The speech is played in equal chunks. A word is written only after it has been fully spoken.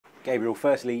Gabriel,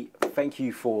 firstly, thank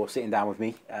you for sitting down with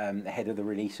me ahead of the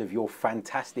release of your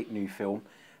fantastic new film,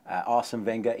 Arsene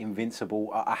Wenger,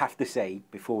 Invincible. I have to say,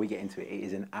 before we get into it, it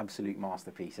is an absolute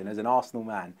masterpiece. And as an Arsenal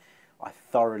man, I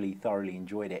thoroughly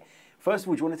enjoyed it. First of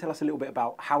all, do you want to tell us a little bit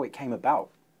about how it came about?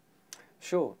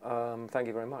 Sure. Thank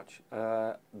you very much.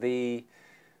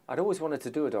 I'd always wanted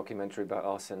to do a documentary about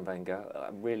Arsene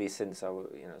Wenger, really since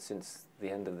since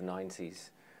the end of the '90s,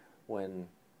 when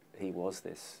he was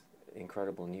this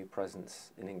incredible new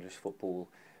presence in English football,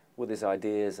 with his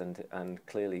ideas and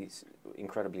clearly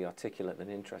incredibly articulate and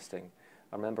interesting.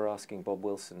 I remember asking Bob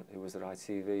Wilson, who was at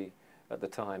ITV at the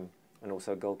time and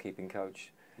also goalkeeping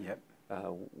coach, Yep.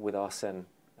 with Arsene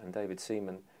and David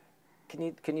Seaman,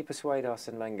 can you persuade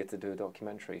Arsene Wenger to do a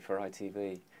documentary for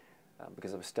ITV?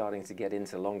 Because I was starting to get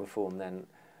into longer form then.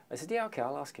 I said, yeah, okay,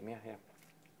 I'll ask him, yeah.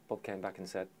 Bob came back and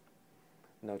said,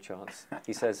 no chance.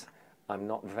 He says, I'm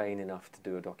not vain enough to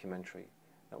do a documentary.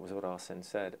 That was what Arsene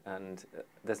said. And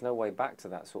there's no way back to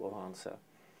that sort of answer,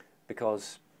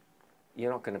 because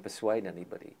you're not going to persuade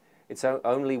anybody. It's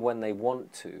only when they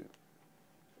want to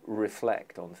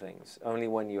reflect on things, only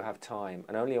when you have time,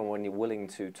 and only when you're willing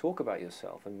to talk about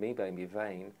yourself and me being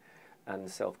vain and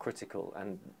self-critical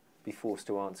and be forced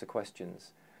to answer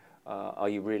questions.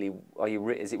 Is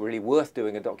it really worth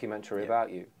doing a documentary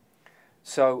about you?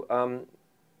 So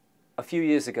a couple of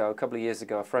years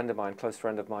ago, a friend of mine, close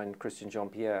friend of mine, Christian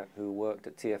Jean-Pierre, who worked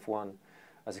at TF1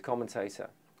 as a commentator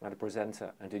and a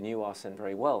presenter, and who knew Arsene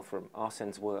very well from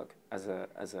Arsene's work as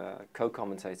a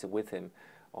co-commentator with him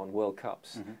on World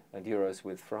Cups and Euros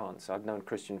with France. I'd known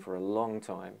Christian for a long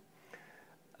time.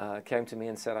 Came to me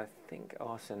and said, I think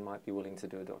Arsene might be willing to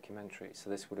do a documentary. So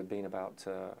this would have been about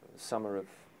summer of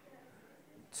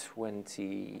it would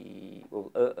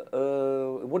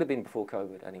have been before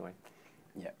COVID anyway.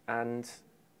 Yeah. And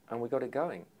we got it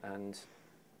going, and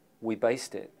we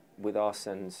based it with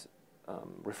Arsene's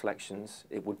reflections.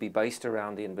 It would be based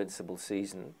around the Invincible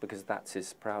season, because that's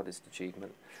his proudest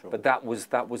achievement. Sure. But that was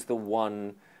the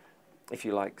one, if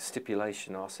you like,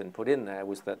 stipulation Arsene put in there,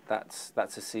 was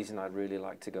that's a season I'd really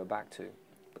like to go back to.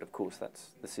 But of course,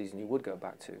 that's the season you would go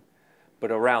back to.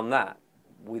 But around that,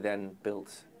 we then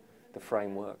built the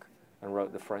framework and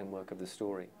wrote the framework of the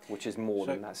story, which is more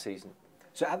than that season.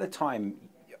 So at the time,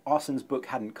 Arsene's book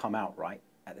hadn't come out, right?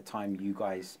 At the time you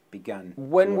guys began?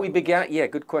 When we began, yeah,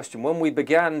 good question. When we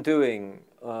began doing,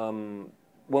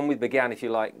 if you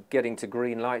like, getting to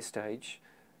green light stage,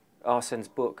 Arsene's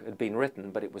book had been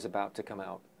written, but it was about to come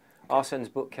out. Okay. Arsene's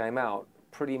book came out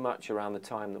pretty much around the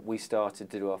time that we started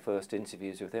to do our first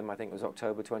interviews with him. I think it was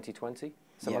October 2020,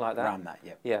 something like that. Around that,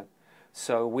 yeah. Yeah.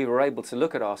 So we were able to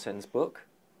look at Arsene's book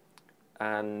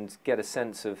and get a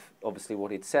sense of, obviously,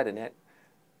 what he'd said in it,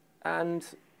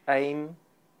 and aim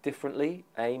differently.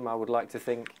 I would like to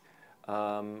think,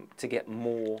 to get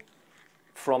more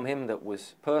from him that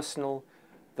was personal,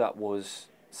 that was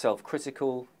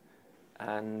self-critical,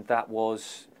 and that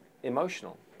was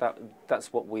emotional.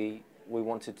 That's what we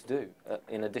wanted to do,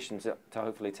 in addition to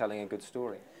hopefully telling a good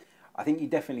story. I think you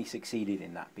definitely succeeded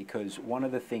in that, because one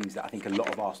of the things that I think a lot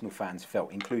of Arsenal fans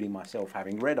felt, including myself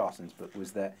having read Arsene's book,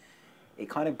 was that it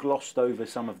kind of glossed over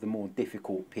some of the more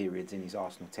difficult periods in his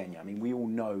Arsenal tenure. I mean, we all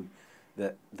know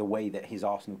that the way that his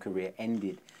Arsenal career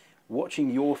ended. Watching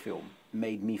your film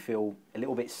made me feel a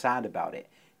little bit sad about it.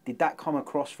 Did that come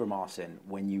across from Arsene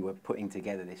when you were putting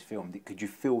together this film? Could you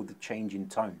feel the change in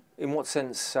tone? In what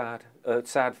sense sad?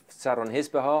 Sad on his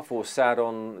behalf, or sad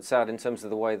in terms of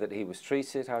the way that he was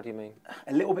treated? How do you mean?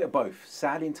 A little bit of both.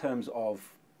 Sad in terms of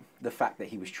the fact that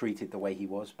he was treated the way he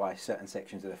was by certain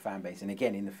sections of the fan base. And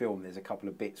again, in the film, there's a couple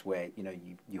of bits where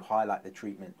you highlight the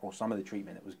treatment, or some of the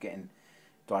treatment that was getting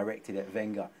directed at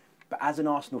Wenger. But as an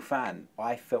Arsenal fan,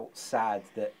 I felt sad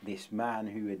that this man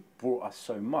who had brought us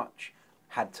so much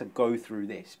had to go through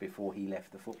this before he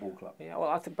left the football club. Yeah, well,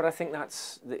 I think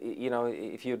that's,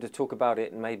 if you were to talk about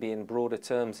it maybe in broader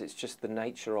terms, it's just the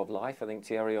nature of life. I think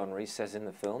Thierry Henry says in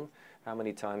the film, how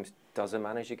many times does a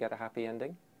manager get a happy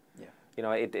ending? Yeah.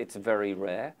 It's very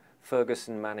rare.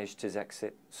 Ferguson managed his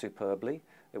exit superbly.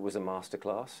 It was a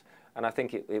masterclass. And I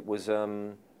think it was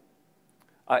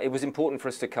important for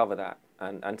us to cover that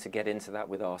and to get into that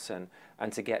with Arsene,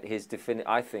 and to get his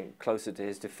I think closer to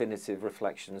his definitive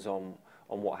reflections on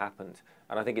what happened.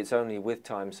 And I think it's only with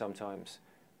time sometimes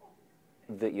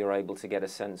that you're able to get a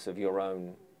sense of your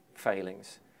own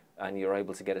failings, and you're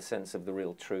able to get a sense of the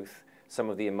real truth. Some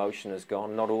of the emotion has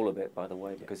gone, not all of it, by the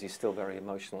way, because he's still very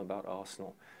emotional about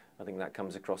Arsenal. I think that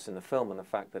comes across in the film, and the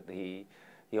fact that he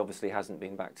obviously hasn't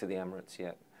been back to the Emirates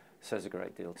yet says a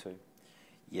great deal too.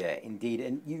 Yeah, indeed.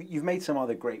 And you've made some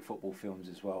other great football films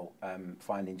as well,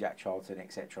 Finding Jack Charlton,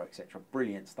 etc., etc.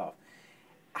 Brilliant stuff.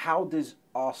 How does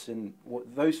Arsene,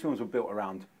 those films were built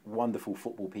around wonderful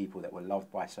football people that were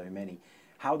loved by so many.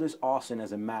 How does Arsene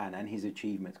as a man and his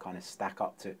achievements kind of stack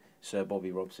up to Sir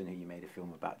Bobby Robson, who you made a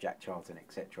film about, Jack Charlton,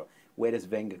 etc.? Where does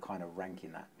Wenger kind of rank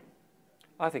in that?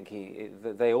 I think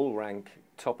they all rank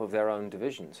top of their own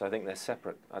divisions. I think they're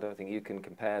separate. I don't think you can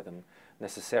compare them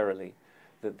necessarily.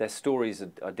 That their stories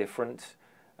are different,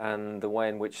 and the way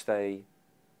in which they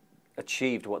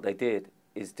achieved what they did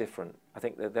is different. I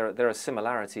think that there are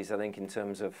similarities, I think, in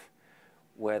terms of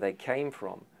where they came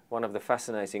from. One of the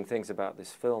fascinating things about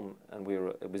this film, and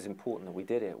it was important that we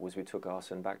did it, was we took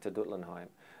Arsene back to Dutlenheim,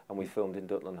 and we filmed in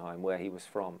Dutlenheim, where he was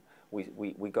from.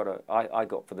 I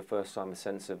got for the first time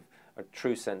a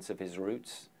true sense of his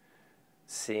roots,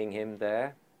 seeing him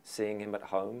there, seeing him at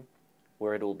home,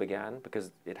 where it all began,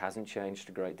 because it hasn't changed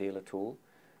a great deal at all,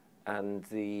 and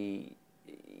the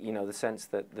sense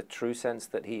that the true sense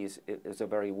that it is a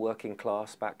very working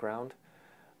class background,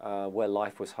 where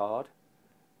life was hard,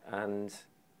 and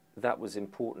that was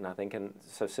important, I think. And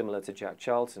so similar to Jack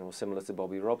Charlton, or similar to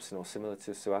Bobby Robson, or similar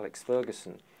to Sir Alex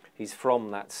Ferguson, he's from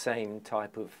that same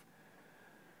type of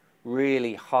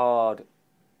really hard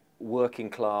working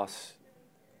class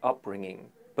upbringing,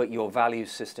 but your value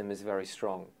system is very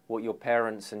strong. What your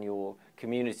parents and your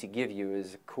community give you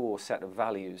is a core set of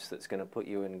values that's going to put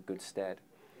you in good stead.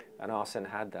 And Arsene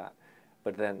had that.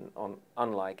 But then,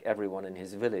 unlike everyone in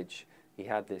his village, he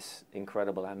had this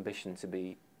incredible ambition to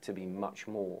be much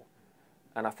more.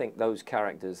 And I think those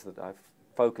characters that I've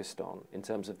focused on, in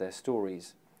terms of their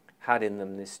stories, had in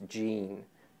them this gene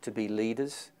to be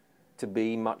leaders, to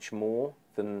be much more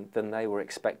than they were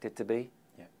expected to be.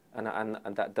 Yeah.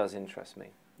 And that does interest me.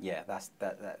 Yeah, that's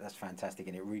fantastic,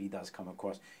 and it really does come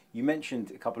across. You mentioned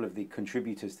a couple of the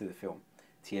contributors to the film,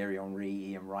 Thierry Henry,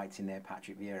 Ian Wright's in there,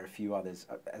 Patrick Vieira, a few others.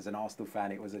 As an Arsenal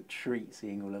fan, it was a treat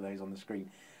seeing all of those on the screen.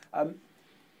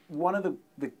 One of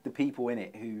the people in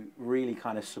it who really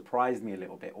kind of surprised me a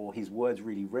little bit, or his words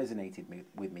really resonated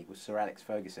with me, was Sir Alex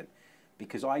Ferguson,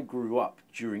 because I grew up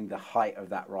during the height of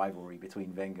that rivalry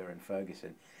between Wenger and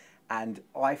Ferguson, and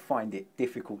I find it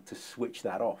difficult to switch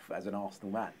that off as an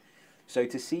Arsenal man. So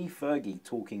to see Fergie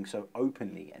talking so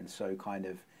openly and so kind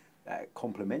of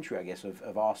complimentary, I guess,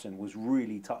 of Arsene was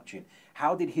really touching.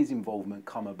 How did his involvement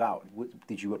come about?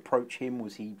 Did you approach him?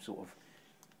 Was he sort of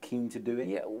keen to do it?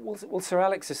 Yeah, well, Sir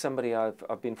Alex is somebody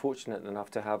I've been fortunate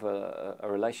enough to have a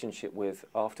relationship with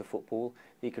after football.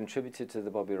 He contributed to the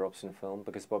Bobby Robson film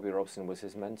because Bobby Robson was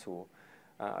his mentor.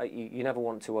 You never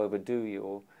want to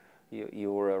overdo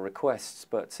your requests,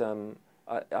 but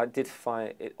I did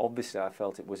find it, obviously I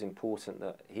felt it was important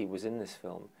that he was in this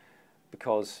film,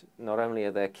 because not only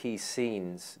are there key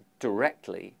scenes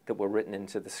directly that were written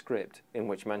into the script in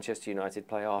which Manchester United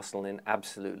play Arsenal in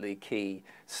absolutely key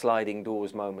sliding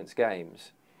doors moments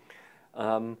games,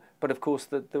 but of course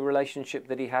the relationship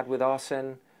that he had with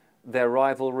Arsene, their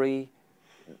rivalry,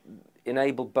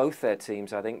 enabled both their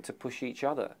teams, I think, to push each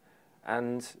other,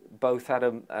 and both had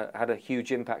a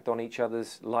huge impact on each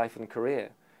other's life and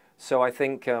career. So I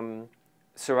think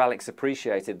Sir Alex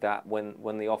appreciated that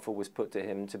when the offer was put to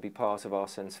him to be part of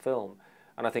Arsene's film.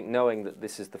 And I think knowing that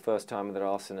this is the first time that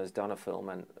Arsene has done a film,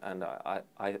 and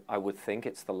I would think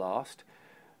it's the last,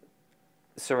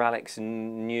 Sir Alex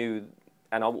knew,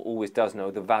 and always does know,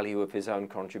 the value of his own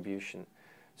contribution.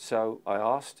 So I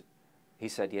asked, he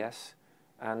said yes,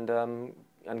 and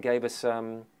gave us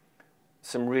some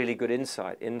really good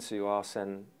insight into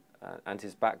Arsene and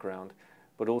his background,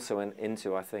 but also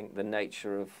into, I think, the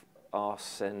nature of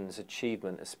Arsene's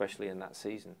achievement, especially in that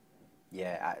season.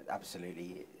 Yeah,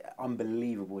 absolutely.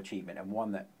 Unbelievable achievement, and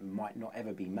one that might not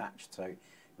ever be matched. So it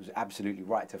was absolutely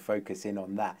right to focus in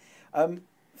on that.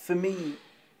 For me,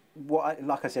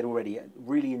 like I said already, I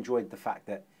really enjoyed the fact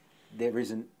that there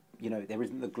isn't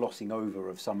the glossing over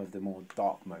of some of the more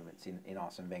dark moments in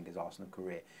Arsene Wenger's Arsenal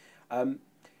career.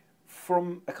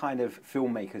 From a kind of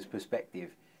filmmaker's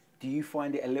perspective, do you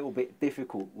find it a little bit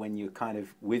difficult when you're kind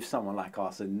of with someone like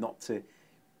Arsene not to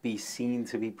be seen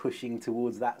to be pushing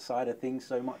towards that side of things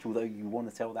so much, although you want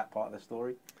to tell that part of the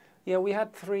story? Yeah, we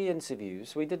had 3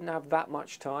 interviews. We didn't have that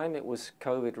much time. It was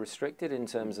COVID restricted in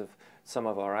terms of some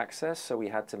of our access, so we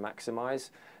had to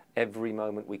maximise every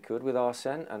moment we could with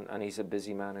Arsene, and he's a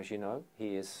busy man, as you know.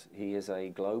 He is a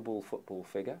global football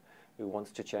figure who wants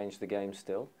to change the game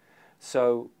still.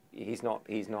 So he's not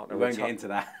we won't get into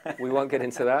that. We won't get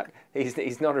into that.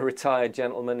 He's not a retired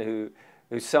gentleman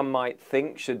who some might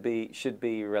think should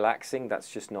be relaxing.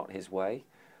 That's just not his way.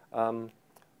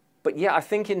 But yeah, I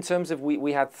think in terms of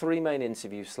we had 3 main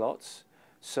interview slots.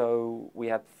 So we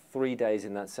had 3 days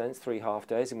in that sense, 3 half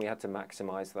days, and we had to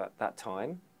maximise that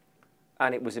time.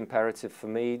 And it was imperative for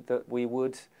me that we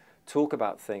would talk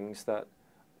about things that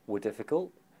were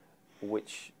difficult,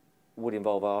 which would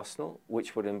involve Arsenal,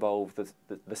 which would involve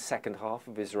the second half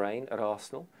of his reign at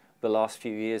Arsenal, the last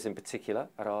few years in particular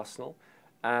at Arsenal,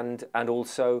 and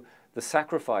also the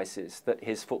sacrifices that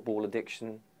his football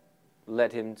addiction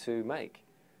led him to make.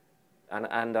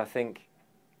 And I think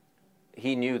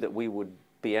he knew that we would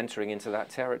be entering into that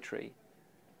territory.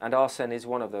 And Arsene is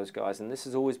one of those guys, and this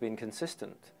has always been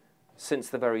consistent since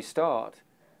the very start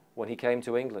when he came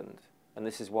to England. And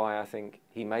this is why I think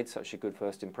he made such a good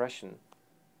first impression.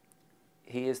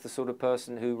 He is the sort of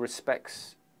person who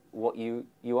respects what you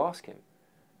ask him.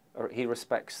 Or he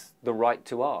respects the right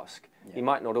to ask. Yeah. He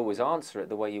might not always answer it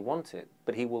the way you want it,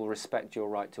 but he will respect your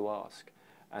right to ask.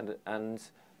 And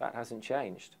that hasn't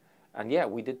changed. And yeah,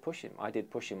 we did push him. I did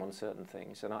push him on certain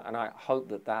things. And I hope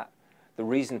that the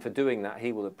reason for doing that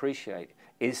he will appreciate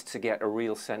is to get a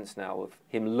real sense now of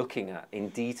him looking at in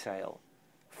detail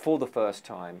for the first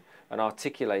time and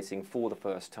articulating for the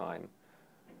first time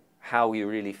how he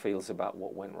really feels about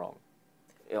what went wrong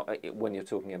when you're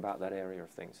talking about that area of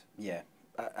things. Yeah,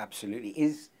 absolutely.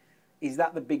 Is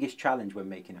that the biggest challenge when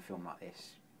making a film like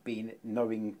this?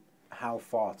 Knowing how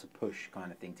far to push,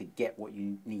 kind of thing, to get what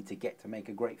you need to get to make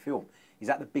a great film? Is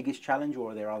that the biggest challenge,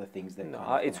 or are there other things that?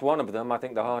 No, it's one of them. I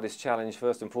think the hardest challenge,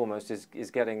 first and foremost,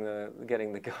 is getting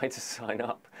the guy to sign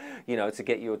up. You know, to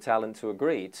get your talent to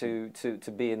agree, to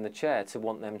be in the chair, to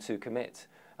want them to commit,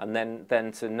 and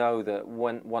then to know that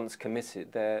once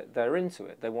committed, they're into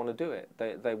it. They want to do it.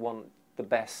 They want the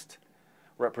best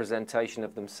representation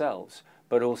of themselves,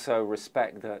 but also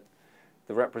respect that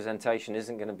the representation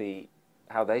isn't going to be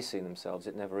how they see themselves.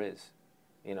 It never is.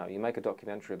 You know, you make a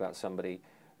documentary about somebody,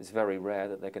 it's very rare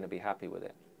that they're going to be happy with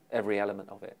it, every element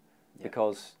of it, yeah,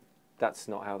 because that's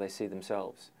not how they see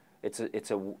themselves. It's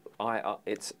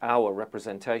our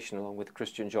representation, along with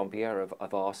Christian Jean-Pierre,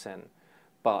 of Arsene,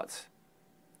 but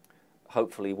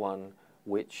hopefully one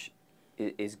which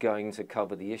is going to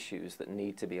cover the issues that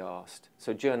need to be asked.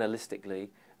 So journalistically,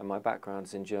 and my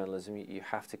background's in journalism, you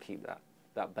have to keep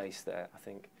that base there, I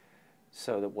think,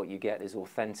 so that what you get is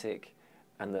authentic,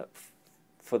 and that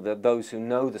for those who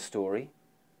know the story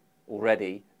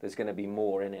already, there's going to be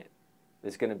more in it.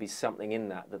 There's going to be something in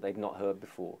that they've not heard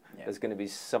before. Yeah. There's going to be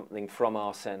something from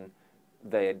Arsene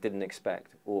they didn't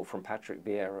expect, or from Patrick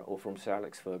Vieira, or from Sir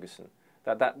Alex Ferguson.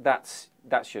 That's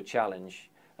your challenge,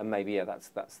 and maybe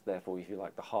that's therefore, if you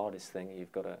like, the hardest thing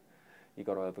you've got to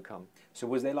overcome. So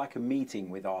was there like a meeting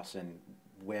with Arsene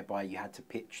whereby you had to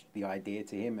pitch the idea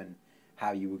to him and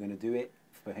how you were going to do it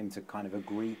for him to kind of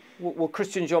agree? Well,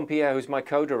 Christian Jean-Pierre, who's my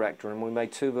co-director, and we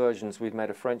made 2 versions. We've made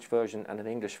a French version and an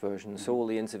English version. Mm-hmm. So all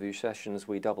the interview sessions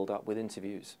we doubled up with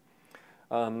interviews.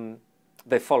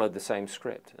 They followed the same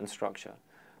script and structure.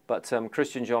 But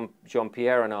Christian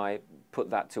Jean-Pierre and I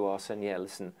put that to Arsene. Yeah,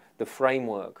 listen, the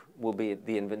framework will be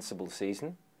the Invincible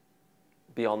season.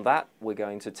 Beyond that, we're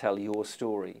going to tell your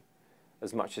story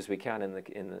as much as we can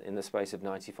in the space of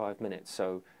 95 minutes.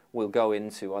 So we'll go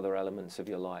into other elements of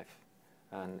your life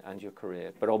and your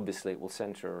career, but obviously it will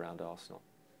centre around Arsenal.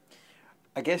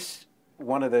 I guess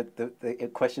one of the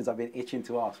questions I've been itching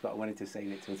to ask, but I wanted to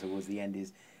save it towards the end,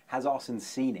 is, has Arsene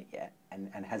seen it yet,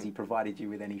 and has he provided you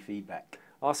with any feedback?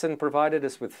 Arsene provided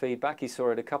us with feedback. He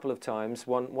saw it a couple of times.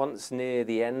 Once near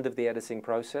the end of the editing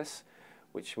process,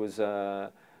 which was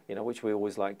which we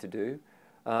always like to do.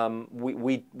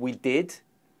 We did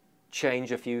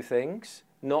change a few things.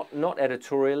 Not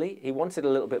editorially. He wanted a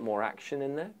little bit more action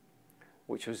in there,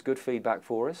 which was good feedback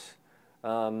for us.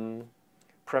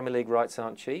 Premier League rights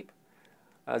aren't cheap,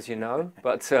 as you know.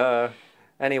 But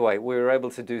anyway, we were able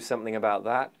to do something about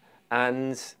that.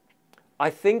 And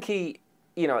I think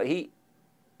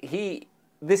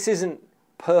this isn't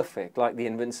perfect like the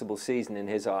Invincible season in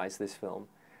his eyes, this film.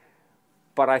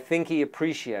 But I think he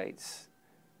appreciates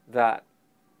that,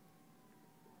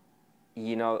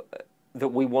 that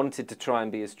we wanted to try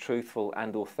and be as truthful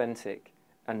and authentic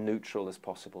and neutral as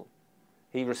possible.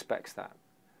 He respects that,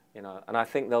 and I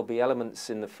think there'll be elements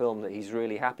in the film that he's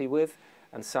really happy with,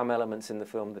 and some elements in the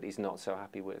film that he's not so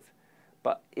happy with.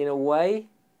 But in a way,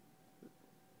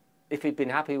 if he'd been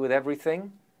happy with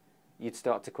everything, you'd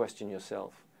start to question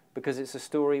yourself, because it's a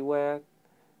story where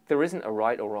there isn't a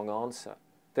right or wrong answer.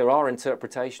 There are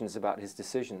interpretations about his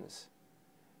decisions.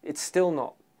 It's still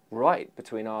not right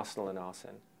between Arsenal and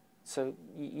Arsene. So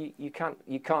you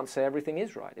can't say everything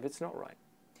is right if it's not right.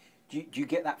 Do you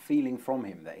get that feeling from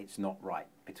him that it's not right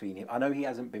between him? I know he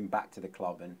hasn't been back to the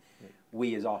club, and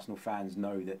we as Arsenal fans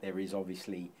know that there is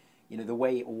obviously, you know, the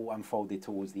way it all unfolded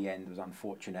towards the end was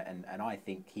unfortunate, and I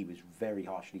think he was very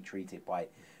harshly treated by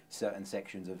certain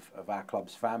sections of our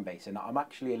club's fan base, and I'm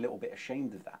actually a little bit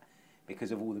ashamed of that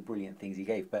because of all the brilliant things he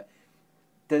gave. But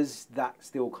does that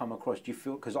still come across? Do you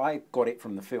feel, because I got it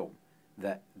from the film,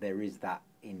 that there is that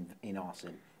in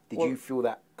Arsene? Did you feel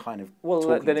that kind of?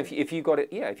 Well, then if you got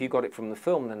it, yeah, if you got it from the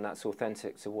film, then that's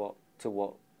authentic to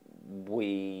what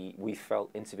we felt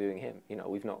interviewing him. You know,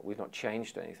 we've not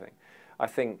changed anything. I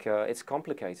think it's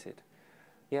complicated,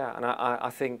 yeah, and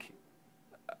I think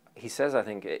he says, I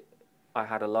think I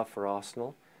had a love for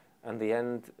Arsenal, and the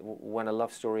end, when a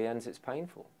love story ends, it's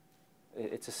painful.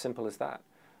 It's as simple as that.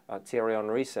 Thierry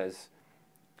Henry says,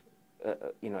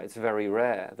 you know, it's very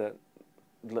rare that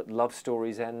love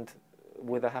stories end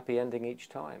with a happy ending each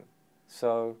time.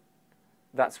 So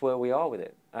that's where we are with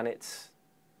it, and it's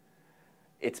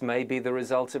maybe the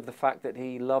result of the fact that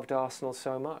he loved Arsenal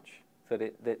so much that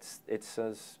it's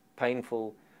as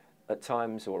painful at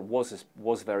times, or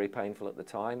was very painful at the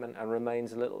time, and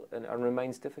remains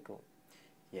remains difficult.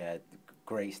 Yeah,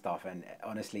 great stuff. And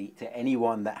honestly, to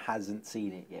anyone that hasn't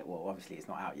seen it yet, well, obviously it's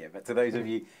not out yet, but to those of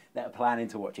you that are planning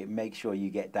to watch it, make sure you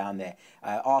get down there.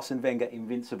 Arsene Wenger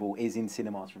Invincible is in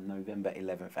cinemas from November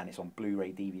 11th, and it's on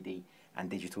Blu-ray, DVD, and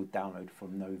digital download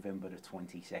from November the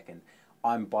 22nd.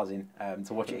 I'm buzzing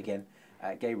to watch it again.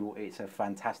 Gabriel, it's a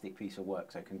fantastic piece of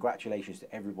work, so congratulations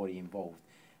to everybody involved.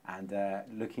 And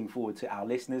looking forward to our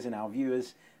listeners and our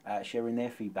viewers sharing their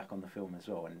feedback on the film as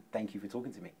well. And thank you for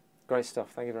talking to me. Great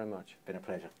stuff. Thank you very much. Been a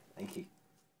pleasure. Thank you.